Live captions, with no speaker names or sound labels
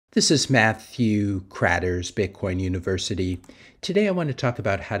This is Matthew Kratter's Bitcoin University. Today I want to talk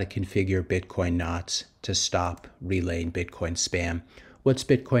about how to configure Bitcoin knots to stop relaying Bitcoin spam. What's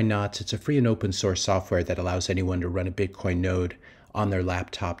Bitcoin knots? It's a free and open source software that allows anyone to run a Bitcoin node on their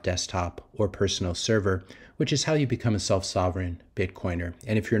laptop, desktop, or personal server, which is how you become a self-sovereign Bitcoiner.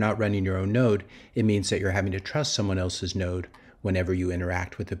 And if you're not running your own node, it means that you're having to trust someone else's node whenever you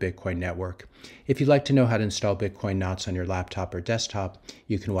interact with the Bitcoin network. If you'd like to know how to install Bitcoin knots on your laptop or desktop,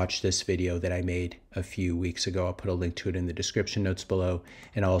 you can watch this video that I made a few weeks ago. I'll put a link to it in the description notes below,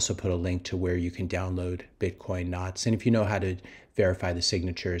 and I'll also put a link to where you can download Bitcoin knots. And if you know how to verify the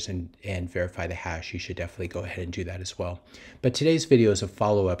signatures and verify the hash, you should definitely go ahead and do that as well. But today's video is a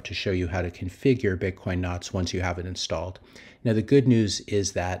follow-up to show you how to configure Bitcoin knots once you have it installed. Now, the good news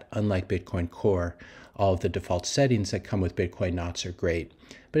is that unlike Bitcoin Core, all of the default settings that come with Bitcoin knots are great,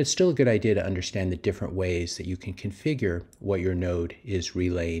 but it's still a good idea to understand the different ways that you can configure what your node is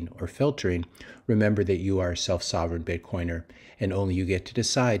relaying or filtering. Remember that you are a self-sovereign Bitcoiner, and only you get to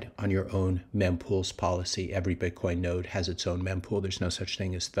decide on your own mempools policy. Every Bitcoin node has its own mempool. There's no such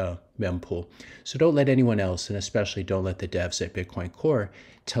thing as the mempool. So don't let anyone else, and especially don't let the devs at Bitcoin Core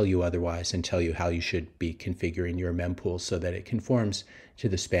tell you otherwise and tell you how you should be configuring your mempool so that it conforms to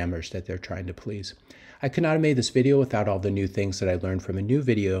the spammers that they're trying to please. I could not have made this video without all the new things that I learned from a new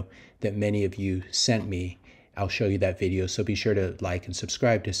video that many of you sent me. I'll show you that video, so be sure to like and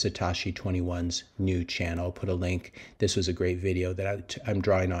subscribe to Satoshi21's new channel. I'll put a link. This was a great video that I'm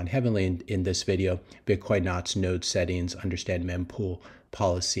drawing on heavily in this video. Bitcoin knots, node settings, understand mempool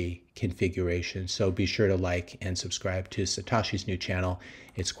policy configuration. So be sure to like and subscribe to Satoshi's new channel.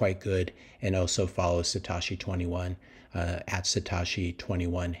 It's quite good. And also follow Satoshi21 at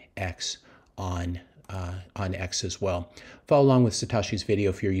Satoshi21X on X as well. Follow along with Satoshi's video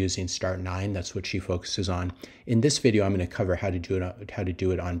if you're using Start9. That's what she focuses on. In this video, I'm going to cover how to do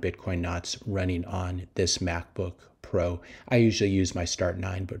it on Bitcoin knots running on this MacBook Pro. I usually use my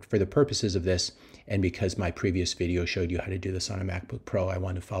Start9, but for the purposes of this, and because my previous video showed you how to do this on a MacBook Pro, I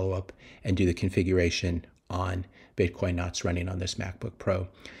want to follow up and do the configuration on Bitcoin knots running on this MacBook Pro.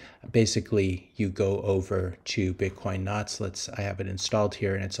 Basically, you go over to Bitcoin knots. I have it installed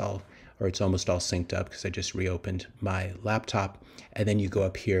here, and it's almost all synced up because I just reopened my laptop. And then you go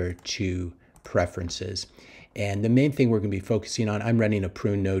up here to preferences. And the main thing we're going to be focusing on, I'm running a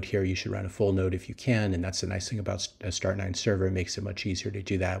prune node here. You should run a full node if you can. And that's the nice thing about a Start9 server. It makes it much easier to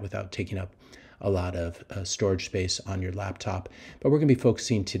do that without taking up a lot of storage space on your laptop. But we're going to be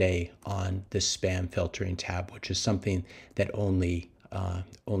focusing today on the spam filtering tab, which is something that only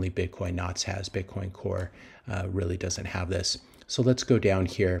Bitcoin knots has. Bitcoin Core really doesn't have this. So let's go down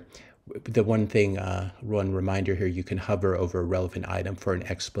here. The one reminder here, you can hover over a relevant item for an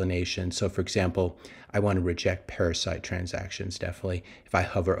explanation. So for example, I want to reject parasite transactions, definitely. If I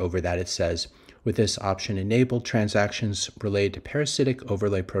hover over that, it says, with this option enabled, transactions related to parasitic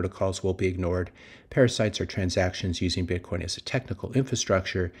overlay protocols will be ignored. Parasites are transactions using Bitcoin as a technical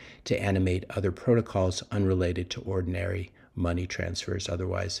infrastructure to animate other protocols unrelated to ordinary money transfers,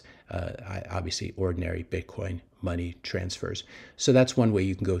 otherwise, obviously, ordinary Bitcoin money transfers. So that's one way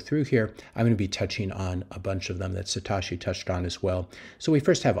you can go through here. I'm going to be touching on a bunch of them that Satoshi touched on as well. So we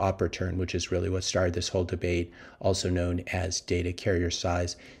first have op return, which is really what started this whole debate, also known as data carrier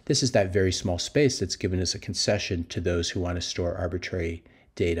size. This is that very small space that's given as a concession to those who want to store arbitrary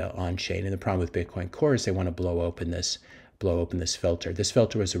data on chain. And the problem with Bitcoin Core is they want to blow open this filter. This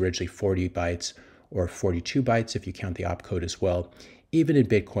filter was originally 40 bytes or 42 bytes if you count the opcode as well. Even in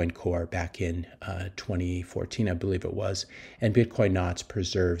Bitcoin Core back in 2014, I believe it was, and Bitcoin knots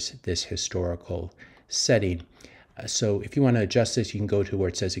preserves this historical setting. So if you want to adjust this, you can go to where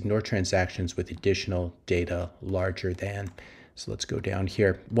it says ignore transactions with additional data larger than. So let's go down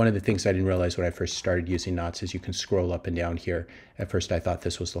here. One of the things I didn't realize when I first started using knots is you can scroll up and down here. At first I thought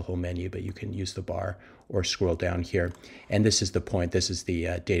this was the whole menu, but you can use the bar or scroll down here. And this is the point. This is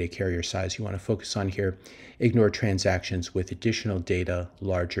the data carrier size you want to focus on here. Ignore transactions with additional data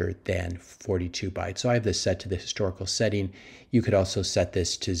larger than 42 bytes. So I have this set to the historical setting. You could also set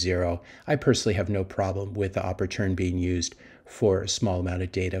this to 0. I personally have no problem with the op return being used for a small amount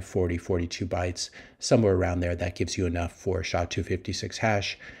of data, 40, 42 bytes, somewhere around there. That gives you enough for SHA-256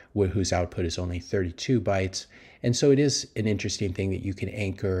 hash, whose output is only 32 bytes. And so it is an interesting thing that you can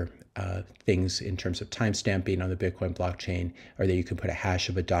anchor things in terms of timestamping on the Bitcoin blockchain, or that you can put a hash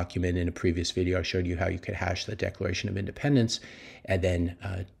of a document. In a previous video, I showed you how you could hash the Declaration of Independence and then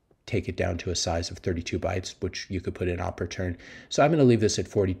take it down to a size of 32 bytes, which you could put in op return. So I'm going to leave this at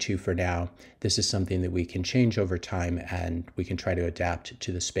 42 for now. This is something that we can change over time, and we can try to adapt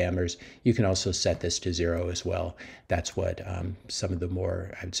to the spammers. You can also set this to 0 as well. That's what some of the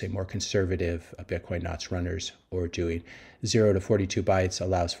more, I would say, more conservative Bitcoin Knots runners are doing. 0 to 42 bytes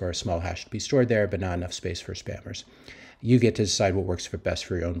allows for a small hash to be stored there, but not enough space for spammers. You get to decide what works best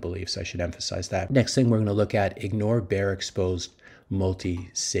for your own beliefs. I should emphasize that. Next thing we're going to look at, ignore bare exposed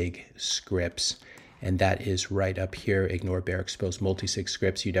multi-sig scripts. And that is right up here. Ignore bare exposed multi-sig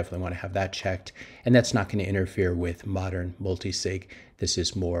scripts. You definitely want to have that checked. And that's not going to interfere with modern multi-sig. This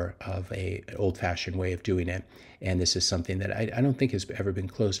is more of an old-fashioned way of doing it. And this is something that I don't think has ever been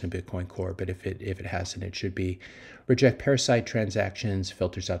closed in Bitcoin Core, but if it hasn't, it should be. Reject parasite transactions,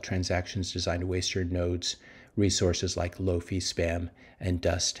 filters out transactions designed to waste your nodes, resources like low-fee spam and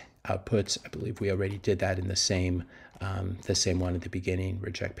dust outputs. I believe we already did that in the same one at the beginning.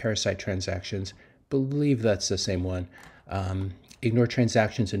 Reject parasite transactions. Believe that's the same one. Ignore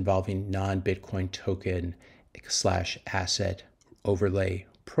transactions involving non-Bitcoin token / asset overlay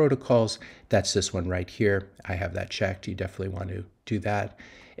protocols. That's this one right here. I have that checked. You definitely want to do that.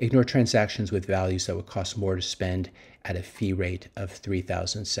 Ignore transactions with values that would cost more to spend at a fee rate of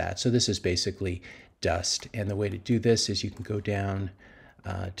 3,000 sats. So this is basically dust. And the way to do this is you can go down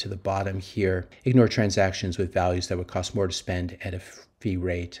to the bottom here. Ignore transactions with values that would cost more to spend at a fee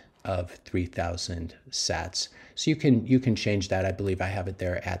rate of 3,000 sats. So you can change that. I believe I have it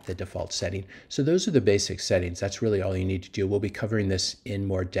there at the default setting. So those are the basic settings. That's really all you need to do. We'll be covering this in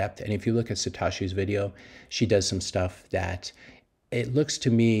more depth. And if you look at Satoshi's video, she does some stuff that it looks to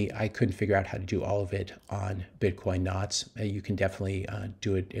me, I couldn't figure out how to do all of it on Bitcoin Knots. You can definitely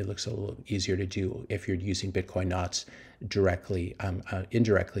do it. It looks a little easier to do if you're using Bitcoin Knots directly,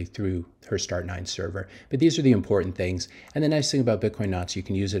 indirectly through her Start9 server. But these are the important things. And the nice thing about Bitcoin Knots, you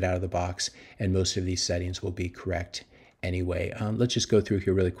can use it out of the box, and most of these settings will be correct anyway. Let's just go through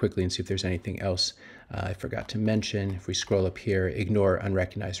here really quickly and see if there's anything else I forgot to mention. If we scroll up here, ignore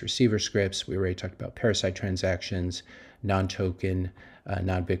unrecognized receiver scripts. We already talked about parasite transactions, non-token,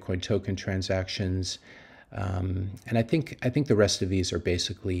 non-Bitcoin token transactions. And I think the rest of these are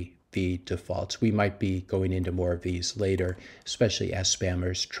basically the defaults. We might be going into more of these later, especially as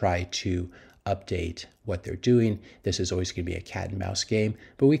spammers try to update what they're doing. This is always going to be a cat and mouse game,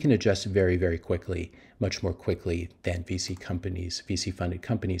 but we can adjust very, very quickly, much more quickly than VC-funded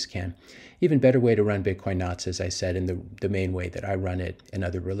companies can. Even better way to run Bitcoin Knots, as I said, and the main way that I run it and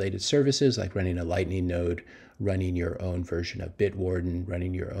other related services, like running a Lightning node, running your own version of Bitwarden,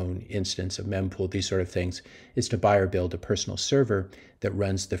 running your own instance of mempool, these sort of things, is to buy or build a personal server that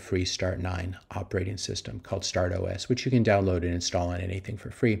runs the free Start9 operating system called StartOS, which you can download and install on anything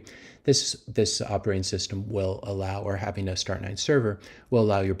for free. This operating system will allow, or having a Start9 server, will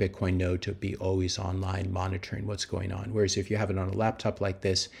allow your Bitcoin node to be always online monitoring what's going on. Whereas if you have it on a laptop like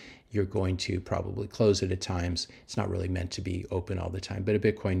this, you're going to probably close it at times. It's not really meant to be open all the time. But a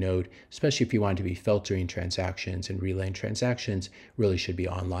Bitcoin node, especially if you want to be filtering transactions and relaying transactions, really should be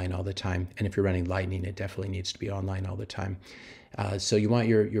online all the time. And if you're running Lightning, it definitely needs to be online all the time. So you want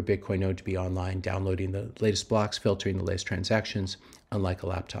your Bitcoin node to be online, downloading the latest blocks, filtering the latest transactions, unlike a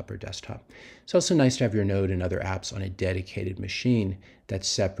laptop or desktop. It's also nice to have your node and other apps on a dedicated machine that's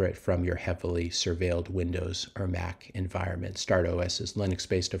separate from your heavily surveilled Windows or Mac environment. StartOS is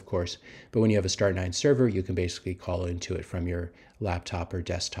Linux-based, of course, but when you have a Start9 server, you can basically call into it from your laptop or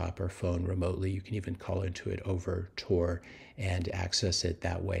desktop or phone remotely. You can even call into it over Tor and access it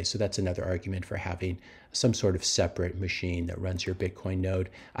that way. So that's another argument for having some sort of separate machine that runs your Bitcoin node.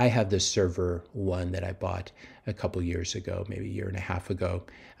 I have this server one that I bought a couple years ago, maybe a year and a half ago.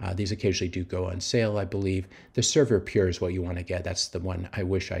 These occasionally do go on sale, I believe. The server pure is what you want to get. That's the one I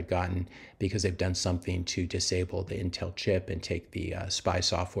wish I'd gotten, because they've done something to disable the Intel chip and take the spy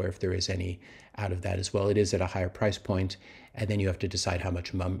software, if there is any, out of that as well. It is at a higher price point, and then you have to decide how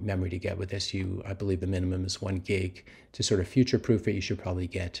much memory to get with this. I believe the minimum is 1 gig. To sort of future-proof it, you should probably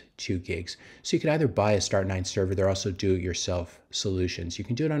get 2 gigs. So you can either buy a Start9 server. There are also do-it-yourself solutions. You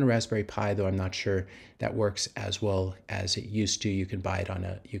can do it on a Raspberry Pi, though I'm not sure that works as well as it used to. You can buy it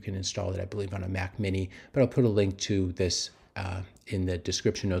you can install it, I believe, on a Mac Mini, but I'll put a link to this in the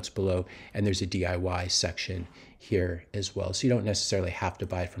description notes below, and there's a DIY section here as well. So you don't necessarily have to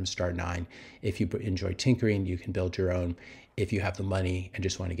buy it from Start9. If you enjoy tinkering, you can build your own. If you have the money and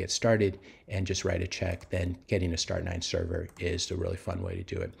just want to get started and just write a check, then getting a Start9 server is a really fun way to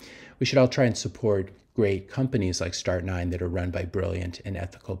do it. We should all try and support great companies like Start9 that are run by brilliant and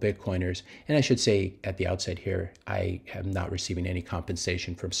ethical Bitcoiners. And I should say at the outset here, I am not receiving any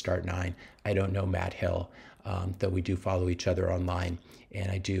compensation from Start9. I don't know Matt Hill. though we do follow each other online, and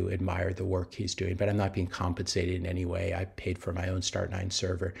I do admire the work he's doing, but I'm not being compensated in any way. I paid for my own Start9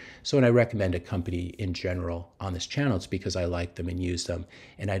 server. So when I recommend a company in general on this channel, it's because I like them and use them,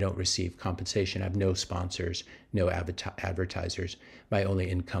 and I don't receive compensation. I have no sponsors, no advertisers. My only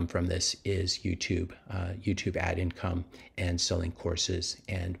income from this is YouTube ad income and selling courses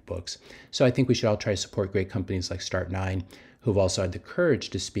and books. So I think we should all try to support great companies like Start9, who've also had the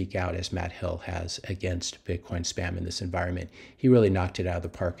courage to speak out, as Matt Hill has, against Bitcoin spam in this environment. He really knocked it out of the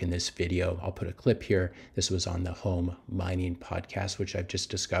park in this video. I'll put a clip here. This was on the Home Mining podcast, which I've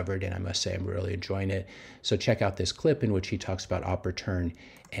just discovered, and I must say I'm really enjoying it. So check out this clip in which he talks about op return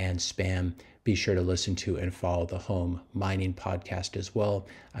and spam. Be sure to listen to and follow the Home Mining podcast as well.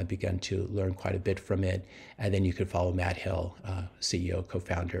 I've begun to learn quite a bit from it. And then you can follow Matt Hill, CEO,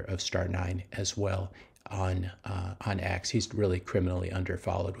 co-founder of Start9 as well, on X. He's really criminally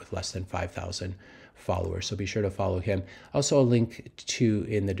underfollowed with less than 5,000 followers. So be sure to follow him. Also, I'll link to,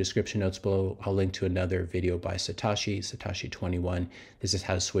 in the description notes below, I'll link to another video by Satoshi21. This is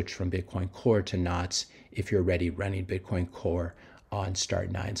how to switch from Bitcoin Core to Knots if you're already running Bitcoin Core on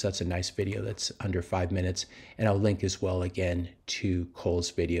Start9. So that's a nice video that's under 5 minutes. And I'll link as well again to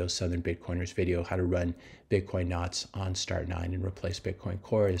Cole's video, Southern Bitcoiner's video, how to run Bitcoin Knots on Start9 and replace Bitcoin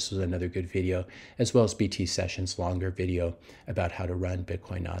Core. This was another good video, as well as BT Sessions' longer video about how to run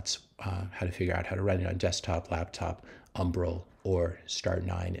Bitcoin Knots, how to figure out how to run it on desktop, laptop, Umbrel, or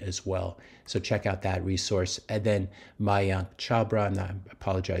Start9 as well. So check out that resource. And then Mayank Chabra, I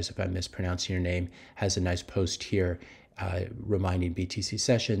apologize if I'm mispronouncing your name, has a nice post here reminding BTC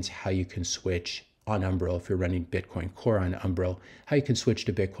Sessions how you can switch on Umbrel, if you're running Bitcoin Core on Umbrel, how you can switch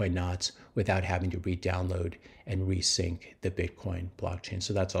to Bitcoin Knots without having to re-download and resync the Bitcoin blockchain.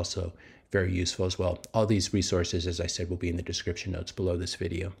 So that's also very useful as well. All these resources, as I said, will be in the description notes below this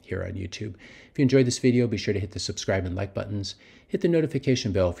video here on YouTube. If you enjoyed this video, be sure to hit the subscribe and like buttons. Hit the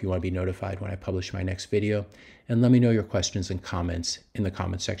notification bell if you want to be notified when I publish my next video. And let me know your questions and comments in the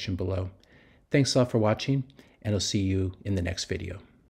comment section below. Thanks a lot for watching, and I'll see you in the next video.